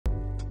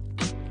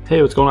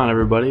Hey, what's going on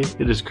everybody?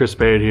 It is Chris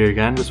Barrett here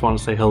again. Just want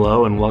to say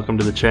hello and welcome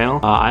to the channel.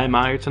 I am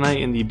out here tonight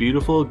in the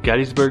beautiful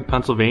Gettysburg,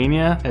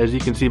 Pennsylvania. As you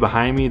can see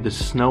behind me, the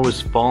snow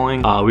is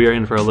falling. We are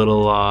in for a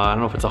little, I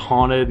don't know if it's a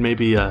haunted,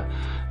 maybe a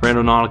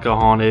Randonautica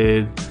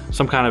haunted,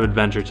 some kind of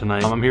adventure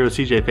tonight. I'm here with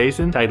CJ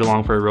Faison, tagged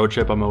along for a road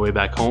trip on my way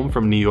back home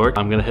from New York.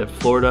 I'm gonna hit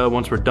Florida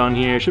once we're done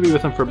here. Should be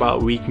with him for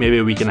about a week, maybe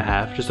a week and a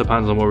half. Just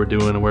depends on what we're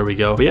doing and where we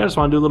go. But yeah, I just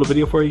wanna do a little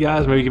video for you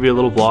guys. Maybe give you a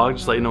little vlog,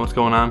 just let you know what's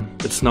going on.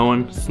 It's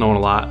snowing a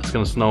lot. It's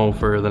gonna snow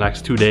for the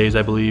next 2 days,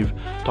 I believe.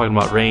 Talking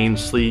about rain,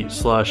 sleet,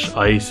 slush,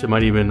 ice. It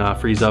might even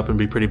freeze up and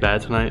be pretty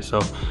bad tonight.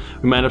 So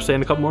we might end up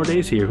staying a couple more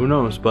days here, who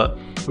knows? But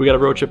we got a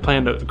road trip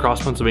planned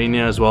across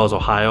Pennsylvania as well as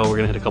Ohio. We're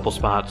gonna hit a couple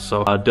spots.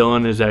 So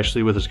Dylan is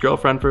actually with his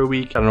girlfriend for a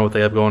week. I don't know what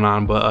they have going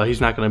on, but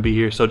he's not gonna be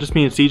here. So just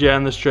me and CJ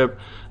on this trip.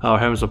 We're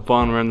having some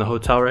fun. We're in the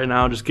hotel right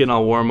now, just getting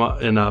all warm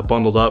up and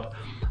bundled up.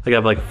 I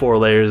got like 4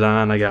 layers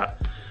on. I got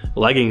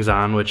leggings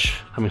on, which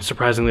I mean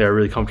surprisingly are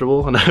really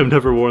comfortable, and I've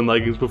never worn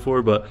leggings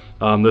before, but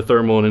they're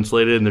thermal and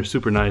insulated and they're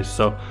super nice.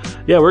 So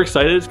yeah, we're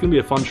excited. It's gonna be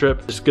a fun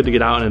trip. It's good to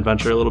get out and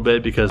adventure a little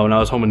bit, because when I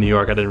was home in New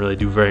York I didn't really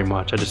do very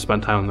much. I just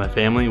spent time with my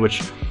family,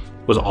 which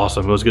was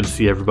awesome. It was good to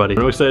see everybody.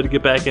 I'm excited to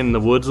get back in the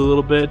woods a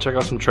little bit, check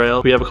out some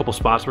trails. We have a couple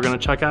spots we're gonna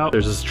check out.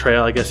 There's this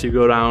trail I guess you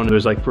go down.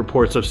 There's like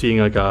reports of seeing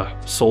like a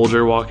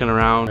soldier walking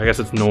around. I guess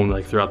it's known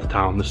like throughout the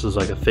town. This is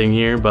like a thing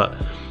here, but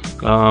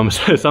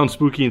it sounds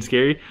spooky and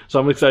scary, so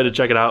I'm excited to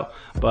check it out.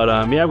 But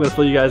yeah, I'm gonna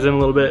fill you guys in a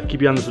little bit,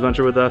 keep you on this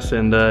adventure with us,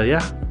 and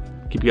yeah,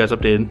 keep you guys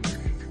updated.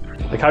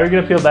 Like, how are you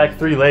gonna peel back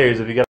 3 layers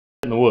if you got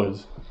in the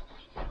woods?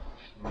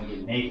 I'm gonna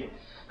get naked.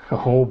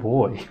 Oh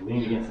boy.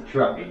 Lean against the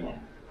truck again.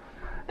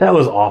 That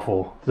was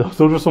awful. Those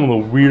were some of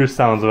the weirdest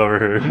sounds I've ever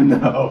heard.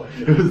 No,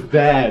 it was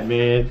bad,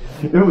 man.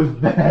 It was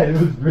bad. It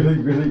was really,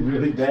 really,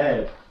 really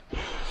bad.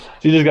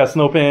 He just got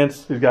snow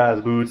pants. He's got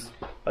his boots.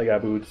 I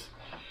got boots.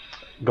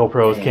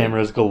 GoPros, man.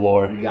 Cameras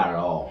galore. You got it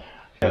all.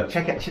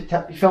 Check it.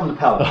 Film the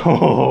pellet.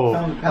 Oh,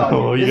 film the pellet.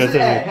 Oh, you guys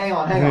hang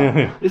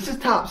on. This is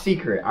top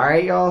secret. All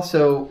right, y'all.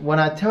 So when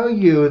I tell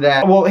you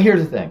that, well,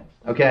 here's the thing.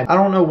 Okay, I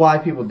don't know why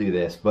people do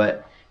this,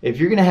 but if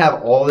you're gonna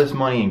have all this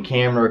money in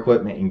camera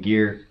equipment and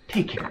gear,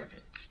 take care of it.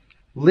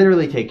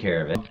 Literally take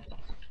care of it.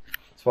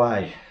 That's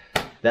why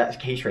that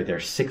case right there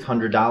is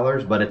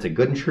 $600, but it's a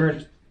good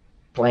insurance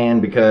plan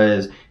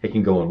because it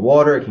can go in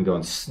water, it can go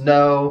in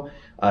snow,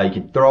 you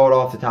can throw it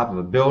off the top of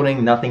a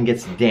building, nothing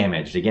gets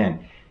damaged.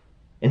 Again,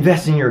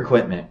 invest in your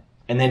equipment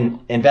and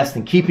then invest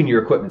in keeping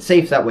your equipment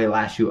safe, so that way it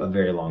lasts you a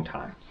very long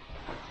time.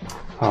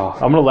 Oh,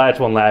 I'm gonna latch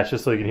one latch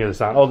just so you can hear the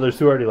sound. Oh, there's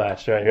 2 already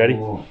latched. All right, you ready?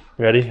 Ooh.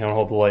 You ready? I'm gonna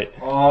hold the light.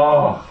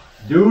 Oh,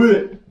 do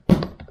it.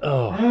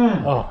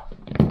 Oh.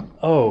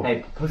 Oh.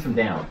 Hey, push him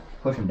down.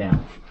 Push him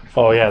down.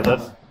 Oh yeah,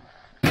 that's.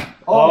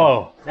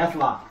 Oh. That's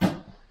locked.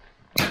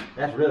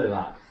 That's really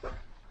locked.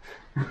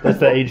 That's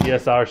the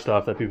AGSR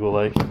stuff that people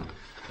like.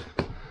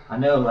 I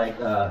know, like.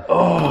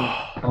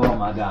 Oh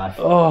my gosh.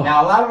 Oh.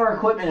 Now a lot of our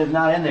equipment is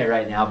not in there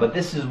right now, but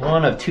this is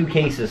one of 2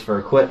 cases for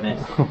equipment.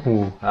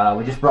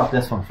 We just brought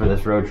this one for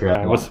this road trip.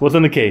 Right, what's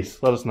in the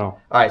case? Let us know.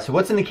 All right, so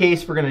what's in the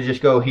case? We're gonna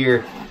just go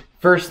here.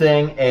 First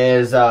thing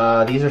is these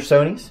are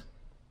Sonys.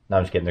 No,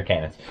 I'm just kidding, they're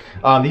Canons.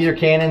 These are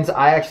Canons.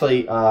 I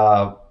actually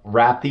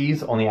wrap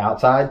these on the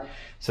outside,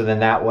 so then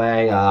that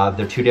way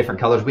they're 2 different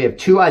colors. We have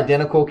 2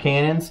 identical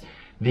Canons.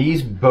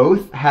 These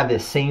both have the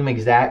same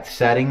exact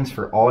settings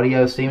for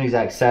audio, same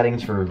exact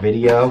settings for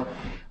video.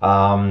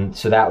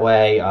 So that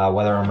way,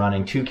 whether I'm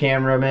running 2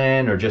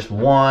 cameramen or just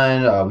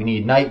 1, we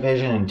need night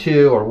vision and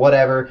 2 or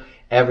whatever,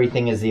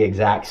 everything is the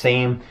exact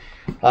same.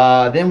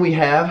 Then we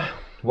have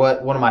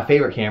one of my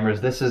favorite cameras.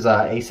 This is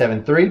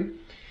A7 III.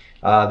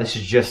 This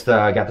is just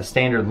got the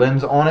standard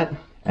lens on it,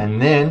 and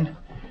then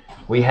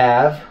we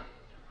have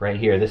right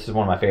here, this is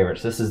one of my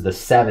favorites. This is the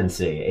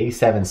 7C,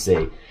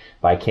 A7C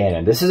by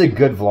Canon. This is a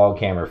good vlog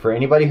camera for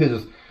anybody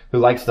who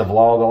likes to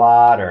vlog a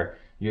lot, or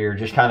you're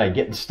just kind of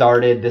getting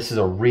started. This is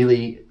a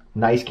really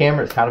nice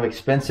camera. It's kind of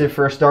expensive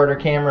for a starter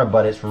camera,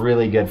 but it's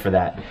really good for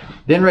that.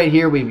 Then right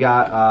here we've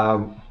got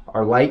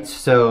our lights.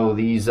 So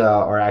these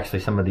are actually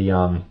some of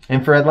the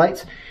infrared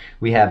lights.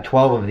 We have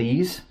 12 of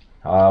these.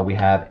 We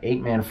have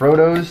 8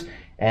 Manfrottos,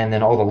 and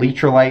then all the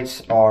Leitra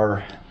lights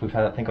are,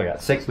 I think we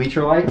got 6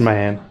 Leitra lights. In my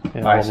hand.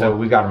 Yeah, all right, so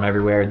we got them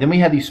everywhere. Then we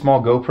have these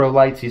small GoPro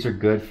lights. These are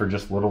good for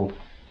just little,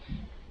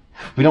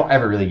 we don't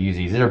ever really use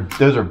these.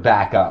 Those are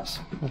backups.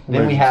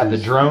 Then we have the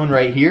drone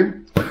right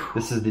here.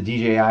 This is the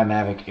DJI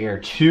Mavic Air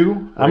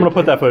 2. I'm going to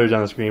put that footage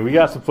on the screen. We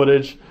got some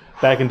footage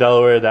back in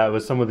Delaware that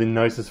was some of the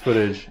nicest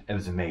footage. It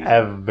was amazing.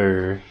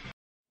 Ever.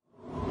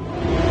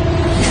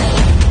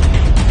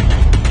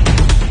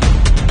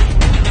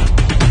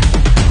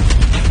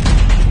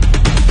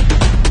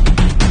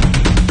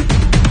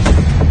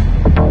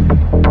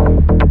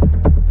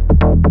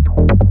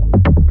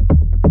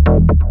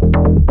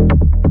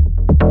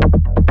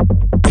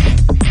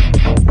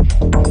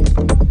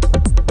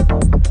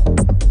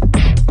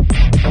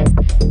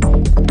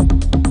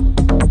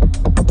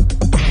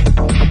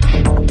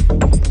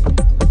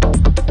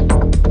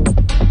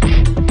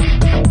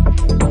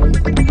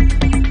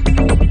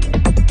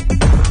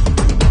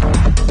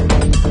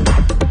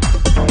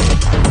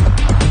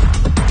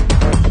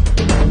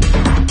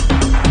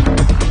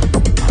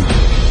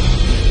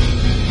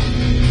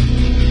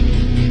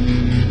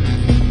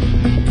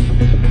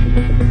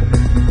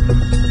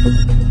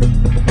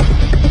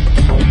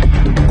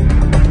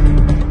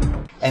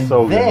 And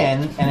so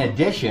then, in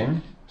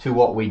addition to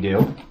what we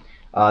do,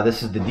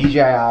 this is the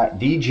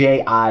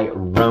DJI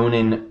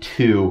Ronin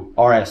 2,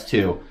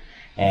 RS2.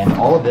 And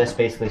all of this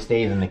basically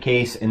stays in the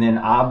case. And then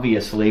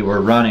obviously we're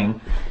running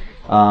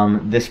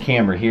this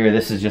camera here.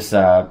 This is just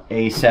a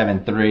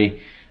A7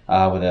 III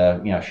with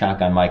a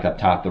shotgun mic up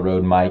top, the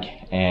Rode mic.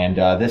 And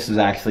this is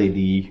actually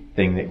the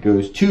thing that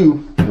goes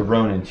to the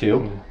Ronin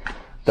 2.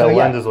 That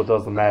lens is what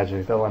does the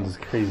magic. That lens is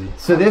crazy.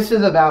 So this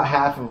is about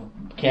half of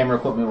camera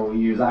equipment what we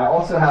use. I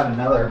also have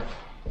another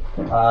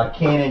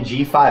Canon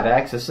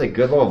G5X. This is a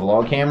good little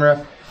vlog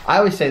camera. I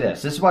always say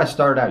this is what I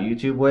started out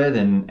YouTube with,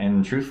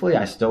 and truthfully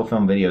I still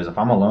film videos. If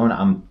I'm alone,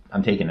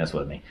 I'm taking this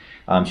with me.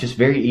 It's just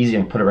very easy.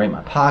 I can put it right in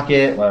my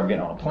pocket while I'm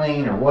getting on a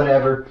plane or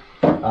whatever.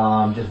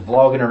 Just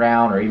vlogging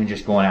around or even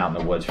just going out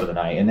in the woods for the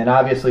night. And then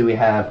obviously we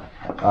have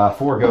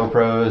 4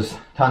 GoPros,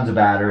 tons of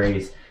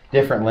batteries,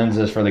 different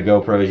lenses for the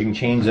GoPros. You can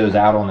change those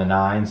out on the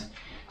 9s.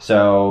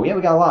 So yeah,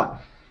 we got a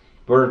lot.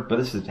 But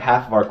this is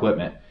half of our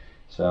equipment.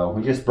 So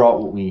we just brought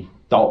what we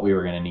thought we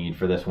were going to need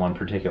for this one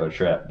particular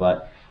trip.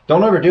 But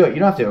don't overdo it. You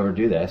don't have to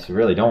overdo this. You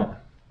really don't. I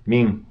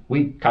mean,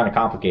 we kind of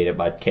complicate it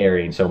by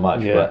carrying so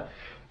much. Yeah. But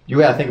you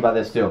got to think about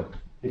this too.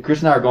 If Chris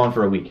and I are going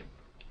for a week,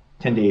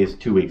 10 days,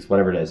 2 weeks,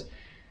 whatever it is,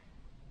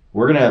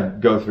 we're going to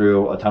go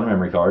through a ton of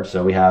memory cards.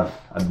 So we have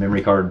a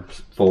memory card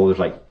full. There's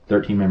like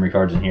 13 memory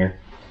cards in here.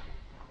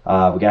 We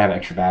gotta have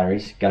extra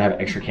batteries, gotta have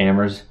extra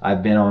cameras.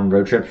 I've been on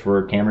road trips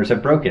where cameras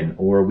have broken,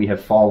 or we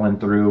have fallen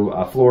through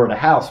a floor at a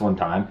house one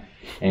time,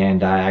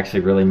 and I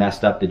actually really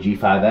messed up the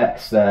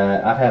G5X.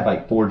 I've had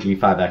like 4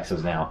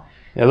 G5Xs now.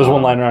 Yeah, there's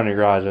one lying around your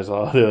garage I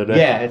saw the other day.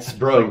 Yeah, it's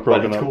broken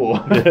but it's cool.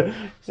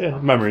 Yeah,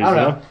 memories. I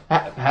don't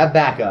know. Have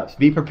backups.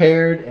 Be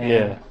prepared.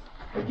 And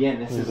again,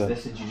 this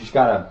is you just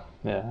gotta.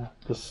 Yeah,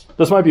 this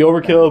might be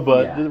overkill,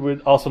 but we're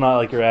also not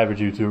like your average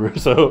YouTuber,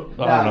 so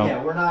I don't know.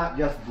 Yeah, we're not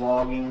just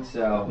vlogging,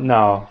 so.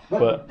 No,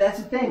 but that's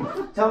the thing.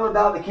 Tell them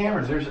about the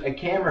cameras. There's a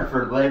camera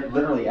for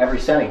literally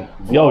every setting.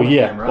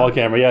 Vlog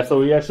camera. Yeah, so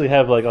we actually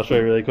have I'll show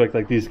you really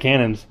quick, these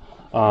Canons.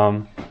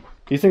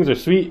 These things are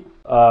sweet.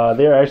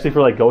 They are actually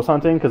for ghost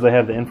hunting because they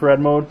have the infrared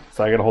mode.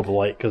 So I gotta hold the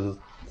light because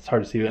it's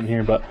hard to see it in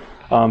here. But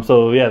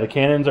so yeah, the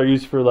Canons are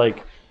used for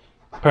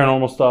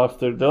paranormal stuff.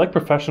 They're like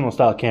professional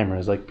style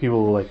cameras.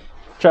 People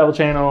Travel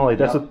Channel,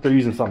 that's what they're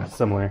using, something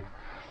similar.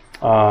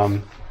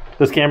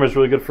 This camera is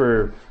really good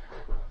for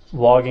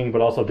vlogging,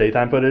 but also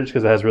daytime footage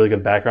because it has really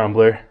good background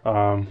blur.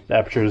 The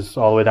aperture is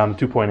all the way down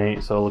to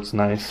 2.8, so it looks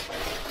nice.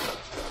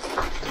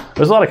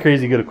 There's a lot of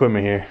crazy good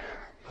equipment here,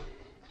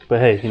 but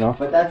hey,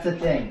 But that's the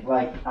thing.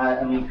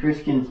 I mean,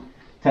 Chris can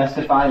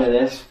testify to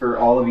this for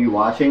all of you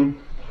watching.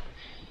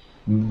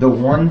 The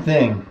one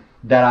thing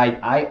that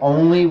I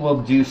only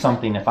will do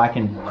something if I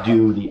can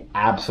do the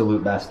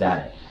absolute best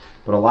at it.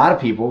 But a lot of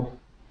people.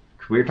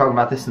 We were talking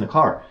about this in the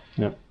car.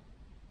 Yep.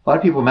 A lot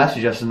of people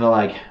message us and they're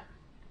like,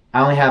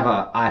 I only have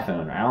an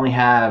iPhone or I only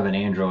have an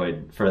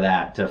Android for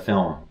that to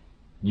film.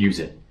 Use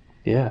it.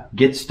 Yeah.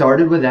 Get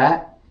started with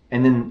that.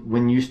 And then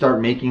when you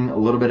start making a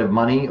little bit of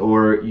money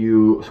or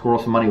you squirrel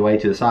some money away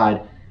to the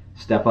side,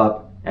 step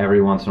up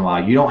every once in a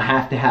while. You don't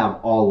have to have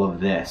all of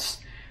this.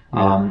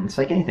 Yeah. It's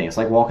like anything. It's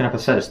like walking up a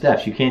set of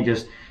steps. You can't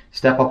just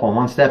step up on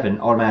one step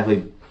and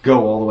automatically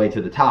go all the way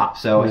to the top.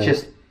 So it's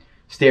just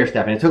stair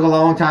stepping. It took a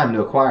long time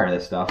to acquire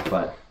this stuff,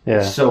 but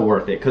it's so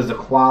worth it because the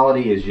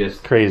quality is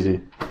just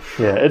crazy.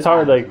 Yeah, it's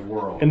hard.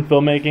 In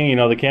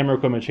filmmaking, the camera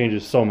equipment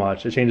changes so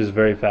much. It changes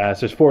very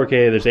fast. There's 4K,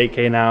 there's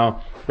 8K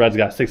now. Red's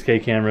got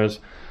 6K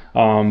cameras,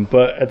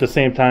 but at the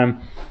same time,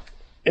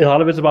 a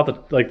lot of it's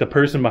about the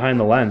person behind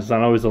the lens. It's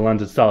not always the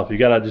lens itself. You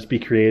gotta just be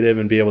creative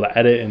and be able to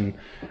edit. And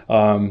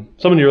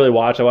someone you really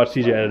watch. I watched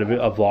TJ edit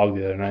a vlog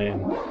the other night,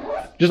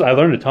 and I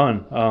learned a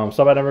ton.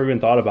 Stuff I never even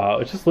thought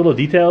about. It's just little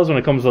details when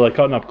it comes to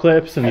cutting up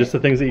clips and just the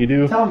things that you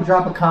do. Tell them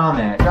drop a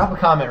comment. Drop a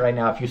comment right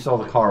now if you saw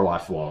the car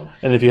wash vlog.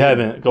 And if you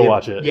haven't, go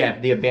watch it. Yeah,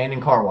 the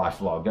abandoned car wash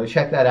vlog. Go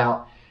check that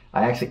out.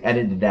 I actually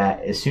edited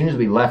that. As soon as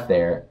we left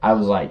there, I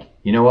was like,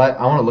 you know what?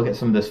 I want to look at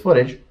some of this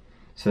footage.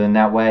 So then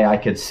that way I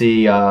could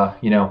see,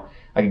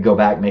 I could go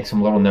back, make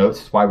some little notes.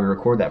 That's why we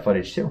record that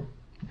footage too.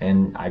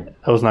 And that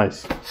was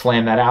nice.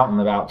 Slammed that out in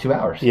about 2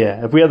 hours.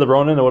 Yeah, if we had the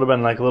Ronin, it would have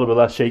been a little bit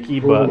less shaky,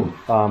 but it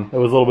was a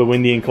little bit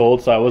windy and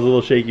cold, so I was a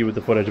little shaky with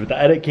the footage. But the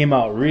edit came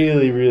out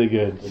really, really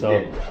good.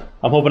 So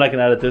I'm hoping I can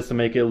edit this to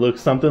make it look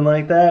something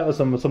like that with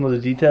some of the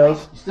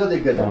details. You still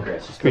did good though,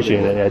 Chris.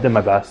 Appreciate it. Yeah, I did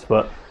my best.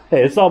 But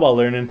hey, it's all about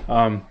learning.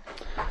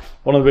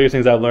 One of the biggest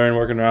things I've learned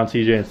working around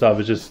TJ and stuff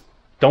is just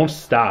don't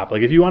stop.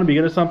 If you want to be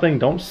good at something,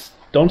 don't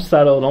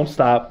settle, don't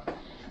stop.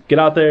 Get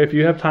out there. If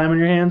you have time on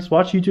your hands,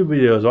 watch YouTube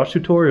videos, watch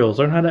tutorials,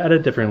 learn how to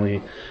edit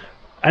differently.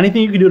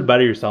 Anything you can do to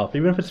better yourself,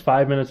 even if it's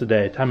 5 minutes a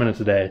day, 10 minutes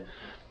a day.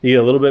 You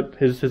get a little bit,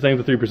 his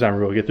thing's the 3%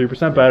 rule. Get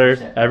 3%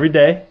 better every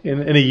day.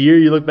 In a year,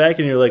 you look back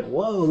and you're like,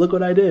 whoa, look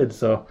what I did.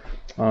 So,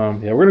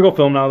 yeah, we're going to go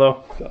film now,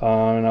 though.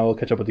 And I will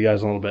catch up with you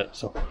guys in a little bit.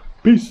 So,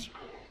 peace.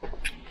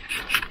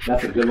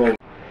 That's a good little...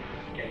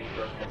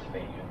 Gettysburg,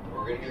 Pennsylvania.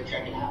 We're going to go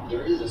check it out.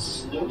 There is a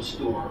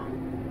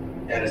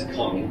snowstorm that is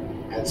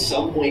coming at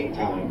some point in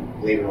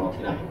time later on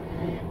tonight.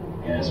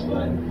 Yes, but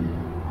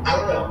I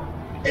don't know.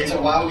 It's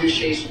a wild goose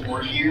chase.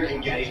 We're here in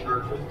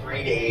Gettysburg for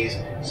 3 days,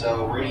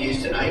 so we're gonna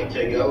use tonight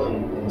to go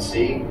and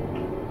see.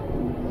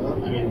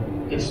 I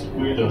mean, it's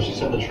weird though. She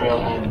said the trail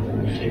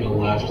end, take a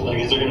left. Like,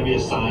 is there gonna be a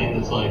sign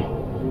that's like,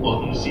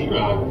 "Welcome to Sea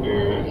Rock,"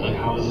 or like,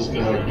 how is this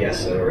gonna? I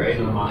guess so, right?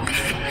 No,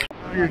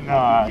 you're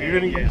not. You're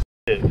gonna get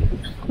hit.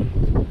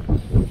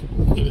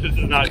 This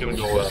is not gonna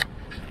go well.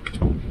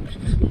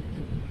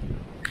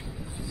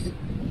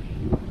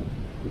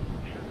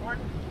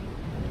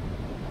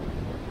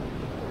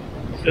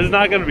 This is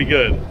not gonna be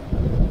good.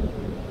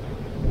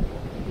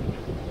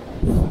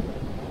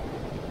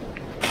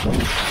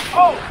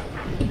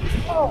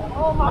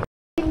 Oh my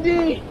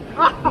D!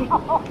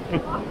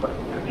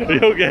 Are you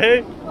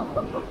okay?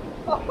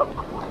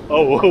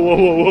 Oh,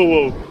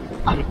 whoa.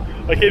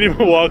 I can't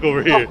even walk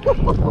over here.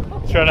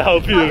 Trying to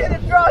help you. I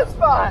hit a dry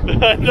spot!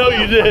 I know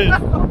you did.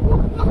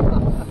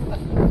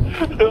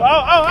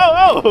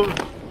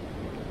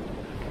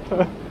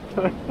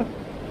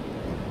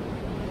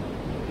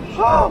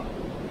 Ow!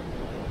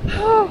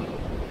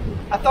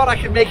 I thought I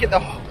could make it the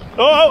Yo.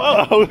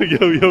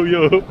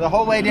 the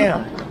whole way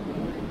down.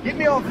 Get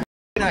me on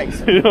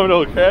ice. You don't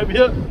know crab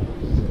yet?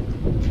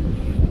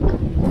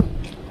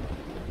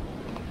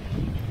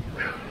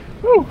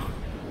 Whew.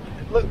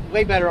 Look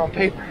way better on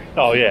paper.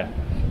 Oh yeah.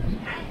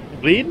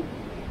 Bleed?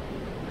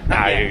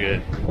 Nah, you're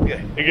good.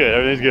 Good. You're good.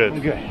 Everything's good.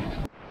 I'm good.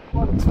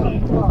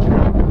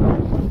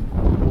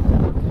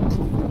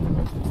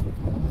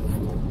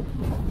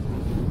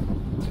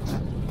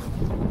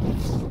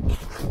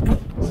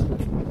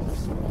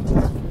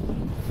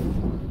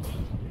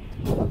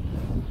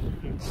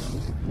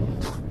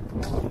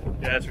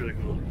 Yeah, that's really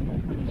cool.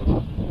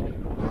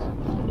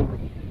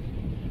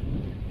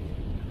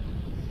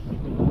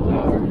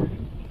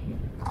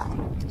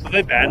 So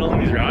they battle in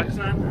these rocks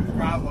now?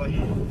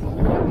 Probably.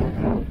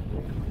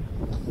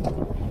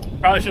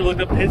 Probably should have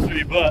looked up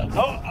history, but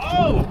oh!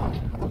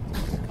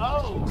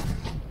 I'm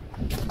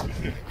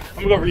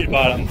gonna go read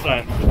about it. I'm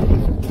fine.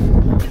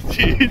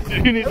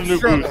 Jeez, you need some new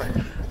boots. I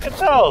can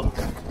tell.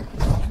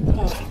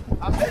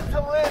 I meant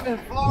to live in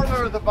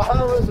Florida or the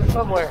Bahamas or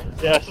somewhere.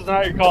 Yeah, this is not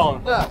what you're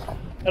calling. No.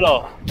 At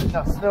all.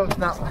 No, snow's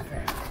not my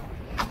favorite.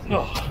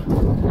 Oh.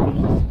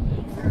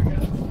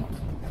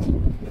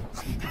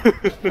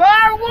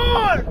 Fire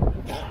one!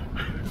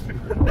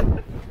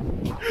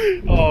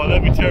 Oh,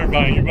 that'd be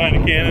terrifying. You're buying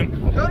a cannon.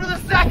 Go to the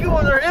second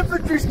one, our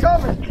infantry's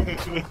coming.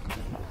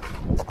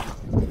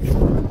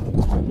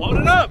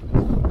 Load it up. I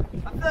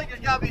feel like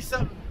there's gotta be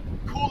something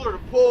cooler to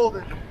pull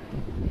than.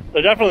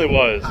 There definitely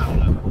was.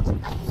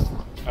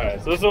 Alright,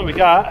 so this is what we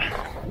got.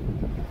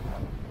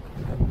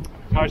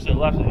 March to the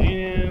left of the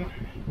Union.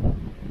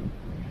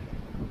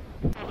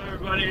 Hello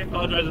everybody, I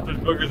apologize if there's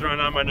boogers running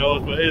on my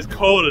nose, but it is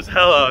cold as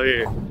hell out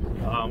here.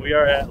 We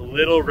are at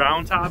Little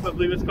Round Top, I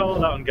believe it's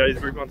called, out in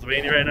Gettysburg,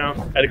 Pennsylvania right now.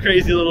 Had a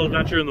crazy little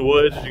adventure in the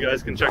woods, you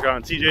guys can check out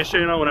on TJ's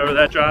channel whenever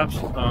that drops.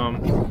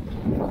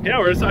 Yeah,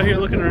 we're just out here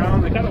looking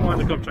around. I kind of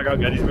wanted to come check out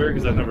Gettysburg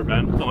because I've never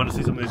been. I want to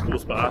see some of these cool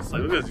spots.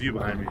 Like, look at this view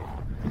behind me.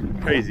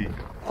 Crazy.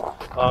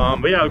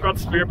 But yeah, we brought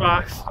the spirit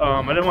box.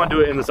 I didn't want to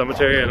do it in the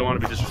cemetery. I don't want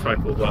to be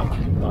disrespectful, but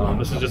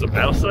this is just a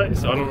battle site,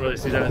 so I don't really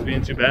see that as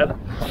being too bad.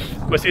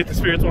 But see if the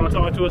spirits want to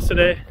talk to us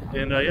today.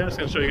 And yeah, I'm just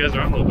going to show you guys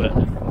around a little bit.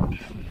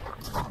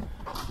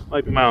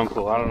 Might be my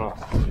uncle, I don't know.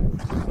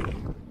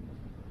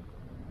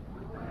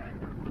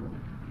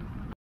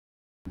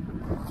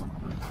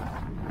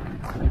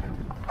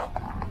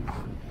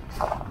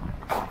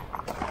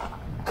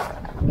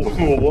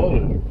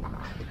 Whoa.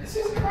 This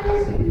is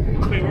crazy.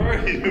 Wait, where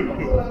are you?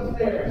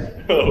 Upstairs.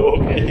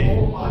 Oh, okay.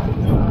 Oh my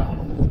god.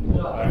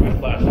 Alright, I'm gonna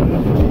flash it.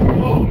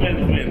 Oh, man,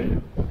 the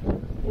wind.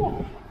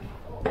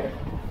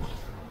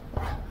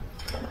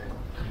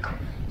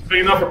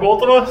 Big enough for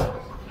both of us?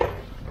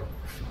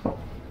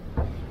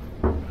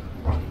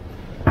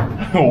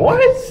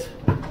 What?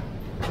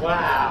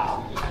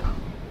 Wow.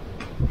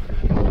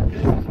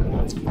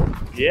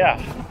 Yeah.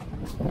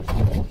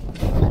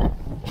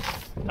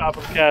 Top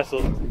of the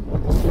castle.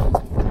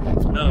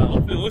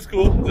 Hopefully it looks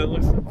cool because it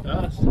looks to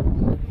us.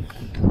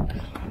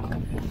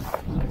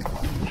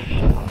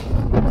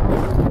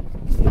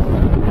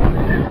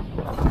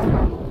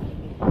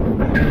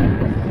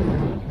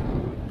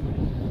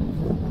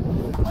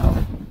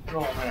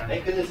 Oh man.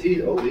 Thank goodness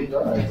these are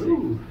nice.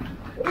 Ooh.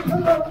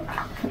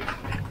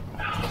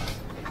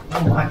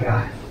 Oh my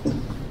god.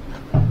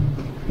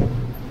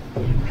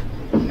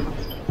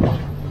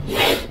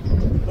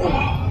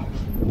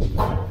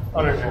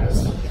 Underdress.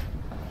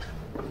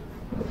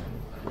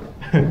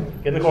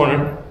 Get in the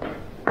corner.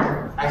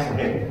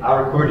 Actually,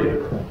 I'll record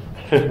you.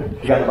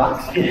 You got the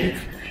box? Yeah.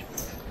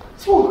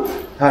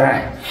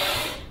 Alright.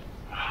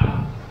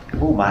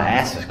 Oh, my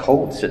ass is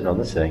cold sitting on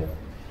this thing.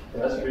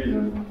 That's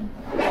freezing.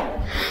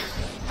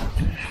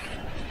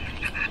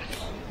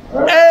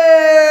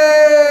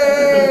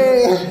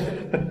 Hey!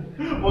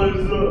 What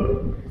is up?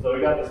 So we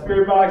got the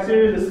spirit box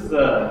here. This is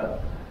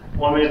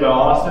one made by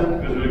Austin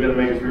because we were gonna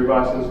make spirit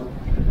boxes.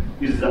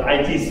 Uses the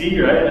ITC,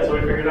 right? That's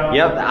what we figured out.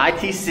 Yep, the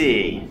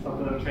ITC.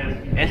 Something of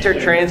transcommunication. Enter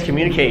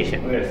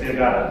transcommunication. Okay, see, I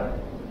got it.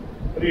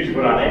 What do you usually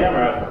put on AM or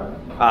FM?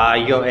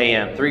 You go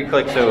AM, 3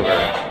 clicks over.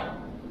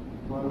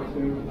 1,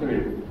 2, 3.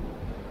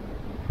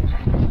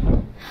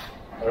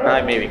 All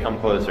right. Maybe come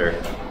closer.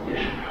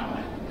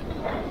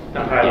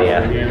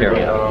 Yeah, here we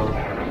go.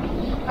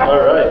 All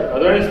right. Are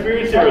there any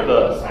spirits here with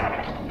us?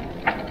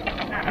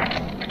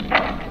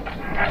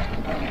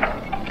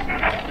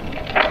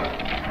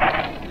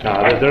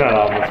 Nah, they're not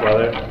on this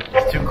weather.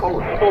 It's too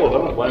cold. Cold, I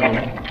don't blame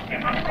them.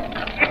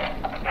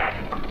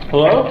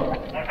 Hello?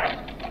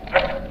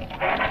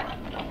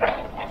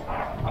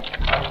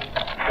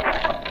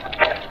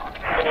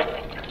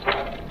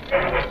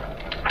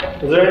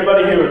 Is there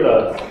anybody here with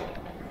us?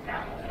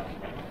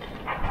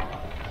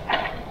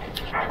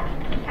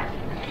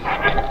 I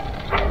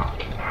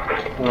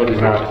don't know what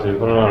these knocks do. I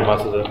don't know how to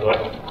mess with it, but.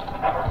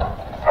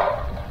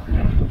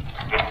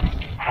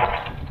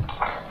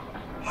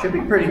 Should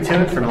be pretty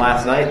tuned from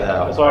last night,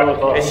 though. That's what I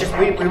thought. It's just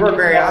we weren't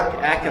very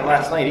active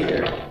last night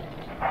either.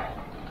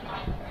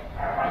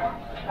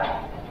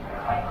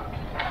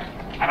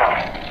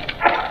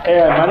 Hey,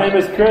 my name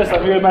is Chris.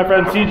 I'm here with my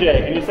friend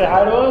CJ. Can you say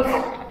hi to us?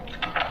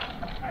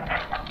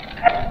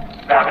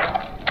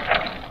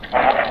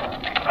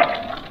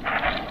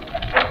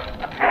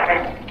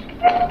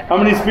 How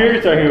many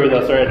spirits are here with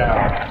us right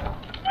now?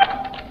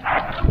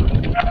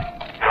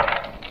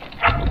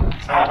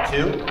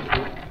 Two.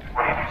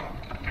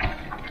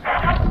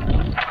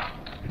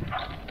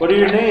 What are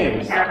your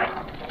names? I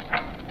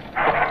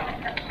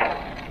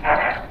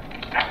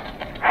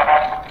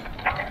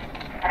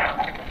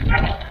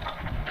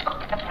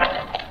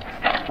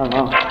don't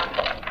know.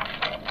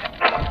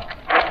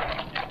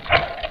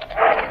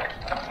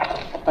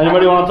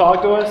 Anybody want to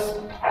talk to us?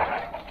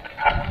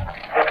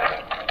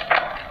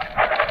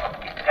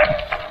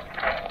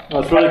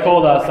 Well, it's really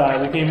cold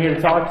outside. We came here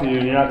to talk to you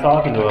and you're not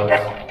talking to us.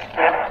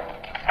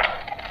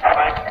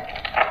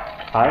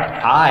 Hi.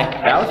 Hi.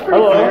 That was pretty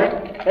Hello. clear.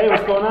 Hey,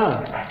 what's going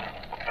on?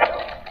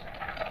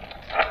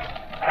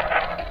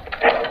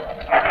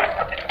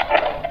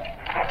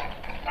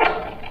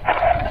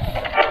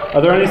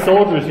 Are there any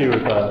soldiers here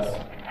with us?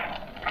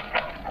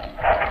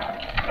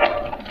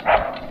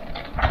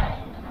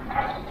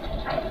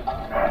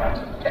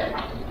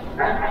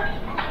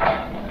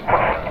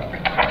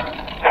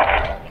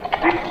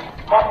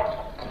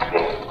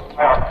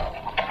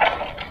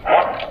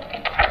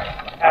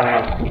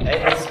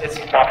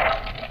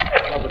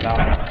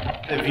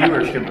 The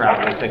viewers should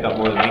probably pick up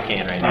more than we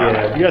can right now.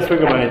 Yeah, if you guys pick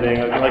up anything,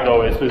 like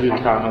always, please leave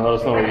a comment, let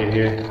us know what you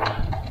hear.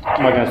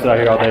 I'm not going to sit out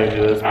here all day and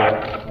do this, but...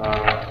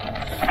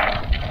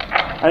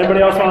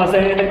 anybody else want to say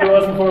anything to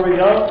us before we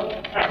go?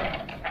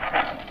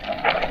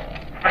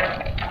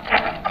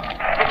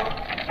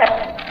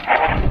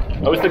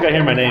 I always think I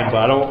hear my name,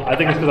 but I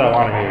think it's because I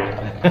want to hear it.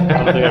 I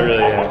don't think I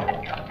really am.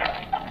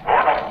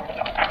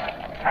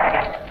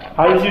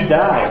 How did you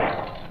die?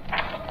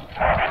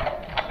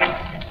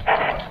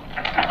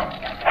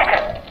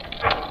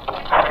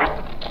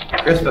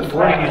 Chris,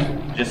 before you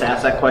just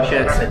asked that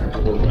question, it said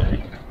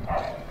doorway.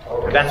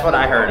 That's what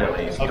I heard at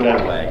least. Okay.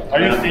 Doorway.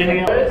 Are you standing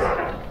in this?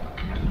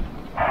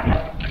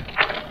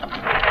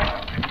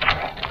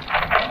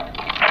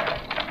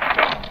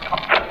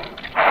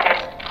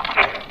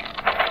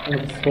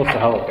 It's supposed to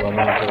help, but I'm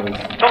not sure.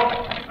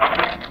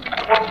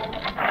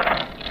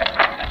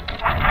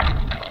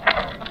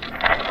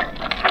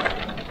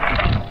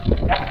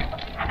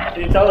 Can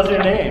you tell us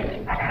your name?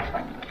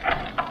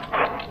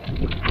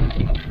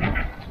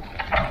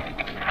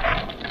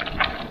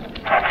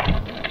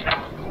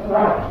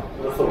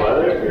 What's the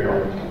weather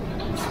here?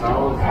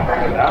 Snow is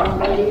coming down,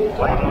 maybe?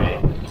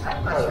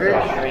 That's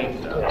very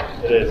strange, though.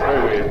 It is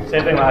very weird.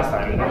 Same thing last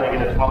time. I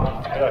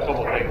got a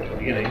couple things at the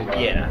beginning.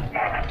 Yeah.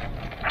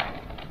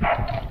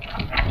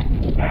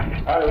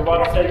 Alright, we're about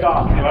to take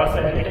off. You want to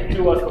say anything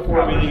to us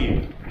before we leave?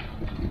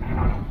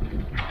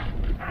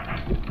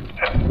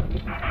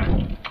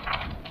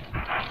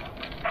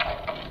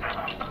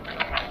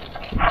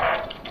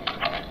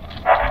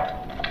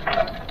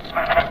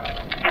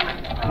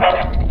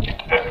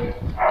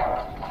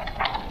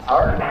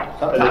 Hard.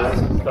 Sometimes.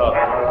 It is tough.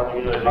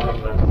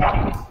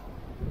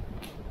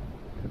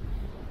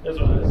 That's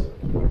what it is.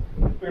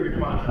 We're gonna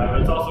come on,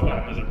 but it's also kind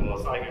of miserable.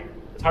 It's not like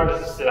it's hard to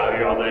just sit out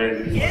here all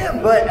day.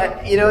 Yeah,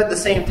 but you know, at the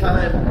same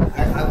time,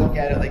 I look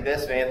at it like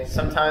this, man.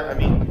 Sometimes, I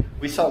mean,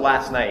 we saw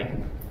last night.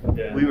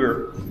 Yeah. We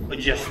were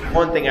just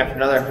one thing after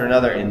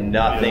another, and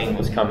nothing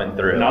was coming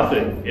through.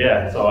 Nothing.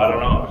 Yeah. So I don't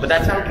know. But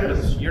that's how it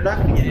goes. You're not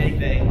gonna get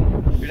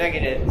anything. You're not gonna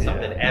get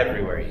something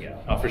everywhere you go.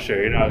 Oh, for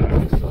sure. You're not.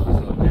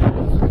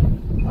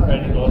 All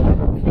right, well,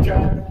 good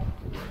job.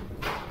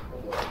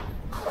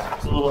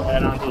 It's a little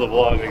add-on to the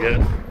vlog, I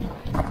guess.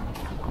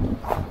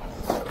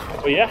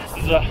 But yeah,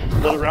 this is a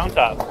little round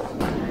top.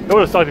 It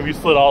would have sucked if you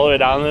slid all the way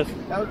down this.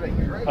 That would make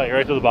it great. Like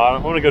right to the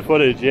bottom. What a good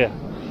footage, yeah.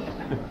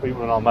 We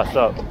went all messed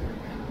up.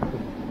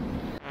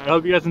 I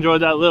hope you guys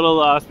enjoyed that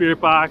little spirit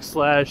box /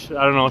 I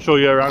don't know, show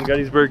you around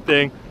Gettysburg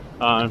thing.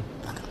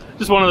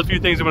 Just one of the few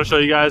things I'm going to show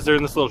you guys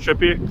during this little trip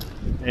here.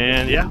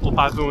 And yeah, we'll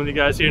pop in with you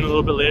guys here in a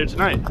little bit later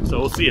tonight. So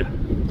we'll see you.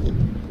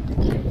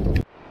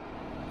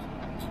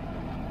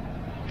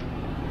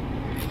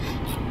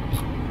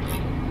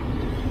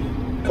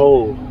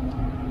 cold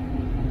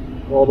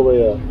all the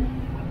way up.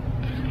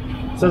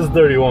 It says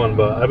 31,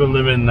 but I've been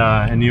living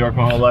in New York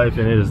my whole life,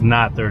 and it is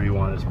not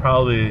 31. It's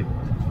probably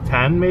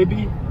 10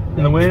 maybe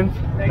in the wind.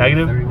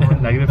 Negative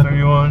 31. Negative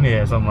 31,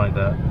 yeah, something like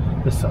that.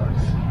 This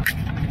sucks.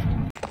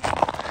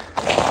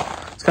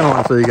 Just kind of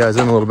want to fill you guys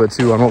in a little bit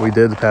too on what we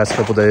did the past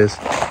couple days.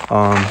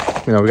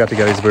 You know, we got to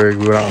Gettysburg.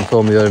 We went out and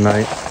filmed the other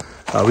night.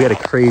 We had a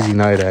crazy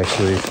night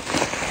actually.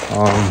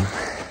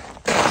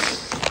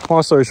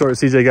 Long story short,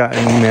 CJ got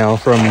an email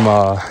from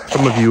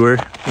a viewer,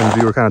 and the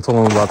viewer kind of told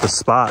him about this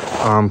spot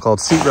called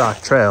Seat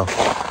Rock Trail,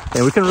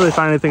 and we couldn't really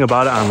find anything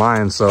about it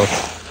online, so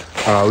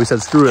we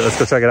said screw it, let's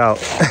go check it out.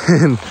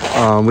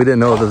 And we didn't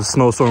know that the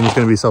snowstorm was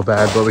going to be so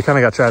bad, but we kind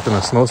of got trapped in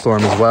a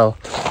snowstorm as well,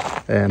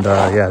 and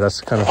yeah,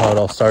 that's kind of how it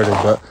all started.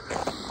 But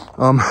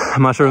I'm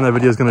not sure when that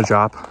video is going to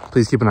drop.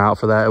 Please keep an eye out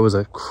for that. It was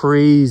a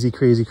crazy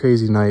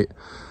night.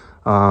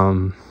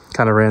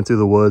 Kind of ran through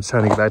the woods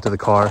trying to get back to the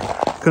car.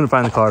 Couldn't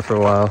find the car for a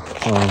while.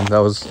 That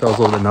was a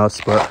little bit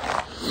nuts, but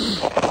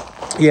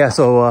yeah.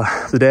 So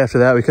the day after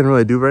that, we couldn't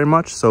really do very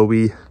much, so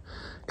we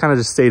kind of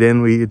just stayed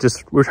in. We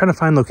were trying to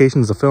find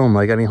locations to film,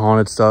 like any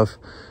haunted stuff,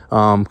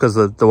 because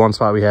the one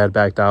spot we had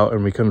backed out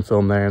and we couldn't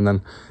film there, and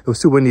then it was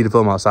too windy to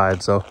film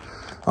outside. So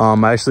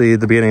actually,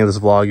 at the beginning of this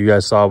vlog, you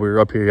guys saw we were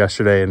up here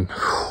yesterday, and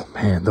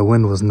man, the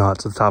wind was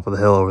nuts at the top of the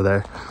hill over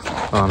there.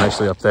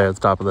 Actually up there at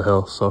the top of the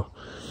hill. So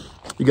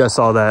you guys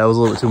saw that. It was a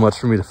little bit too much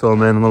for me to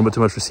film in, a little bit too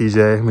much for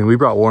CJ. I mean, we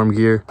brought warm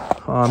gear.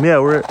 Yeah,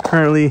 we're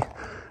currently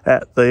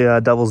at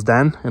the Devil's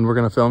Den, and we're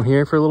gonna film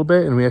here for a little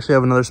bit, and we actually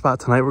have another spot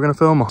tonight we're gonna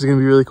film. It's gonna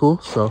be really cool.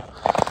 So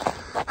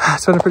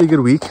it's been a pretty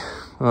good week.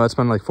 It's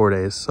been like 4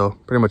 days, so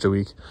pretty much a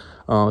week.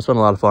 It's been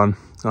a lot of fun.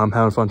 I'm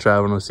having fun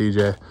traveling with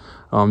CJ.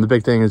 The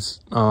big thing is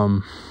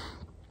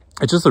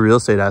it's just the real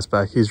estate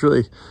aspect. He's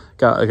really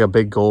got like a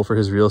big goal for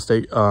his real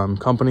estate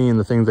company and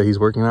the things that he's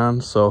working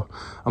on. So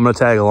I'm going to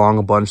tag along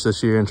a bunch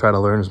this year and try to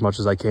learn as much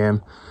as I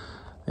can.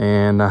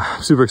 And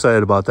I'm super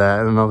excited about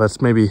that. I don't know,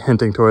 that's maybe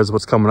hinting towards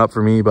what's coming up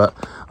for me, but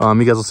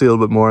you guys will see a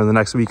little bit more in the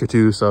next week or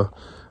two. So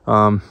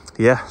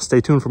yeah,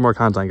 stay tuned for more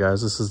content,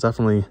 guys. This is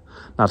definitely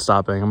not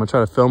stopping. I'm going to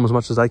try to film as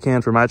much as I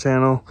can for my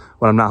channel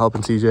when I'm not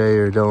helping CJ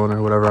or Dylan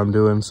or whatever I'm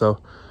doing.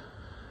 So,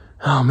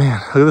 oh man,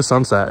 look at the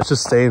sunset. It's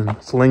just staying,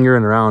 it's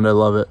lingering around. I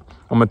love it.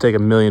 I'm gonna take a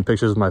million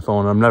pictures with my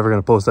phone. I'm never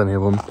gonna post any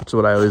of them, which is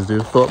what I always do.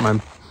 Fill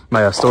up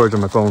my storage on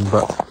my phone.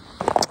 But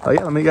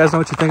yeah, let me guys know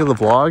what you think of the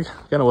vlog.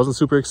 Again, it wasn't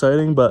super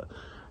exciting, but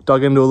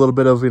dug into a little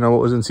bit of, you know, what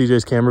was in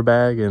CJ's camera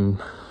bag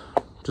and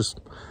just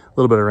a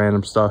little bit of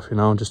random stuff, you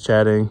know, just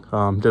chatting. Did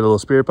a little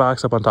spirit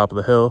box up on top of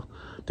the hill.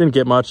 Didn't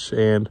get much,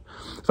 and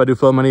if I do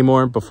film any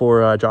more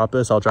before I drop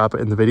this, I'll drop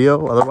it in the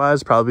video.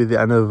 Otherwise, probably the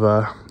end of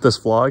this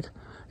vlog,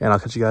 and I'll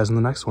catch you guys in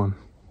the next one.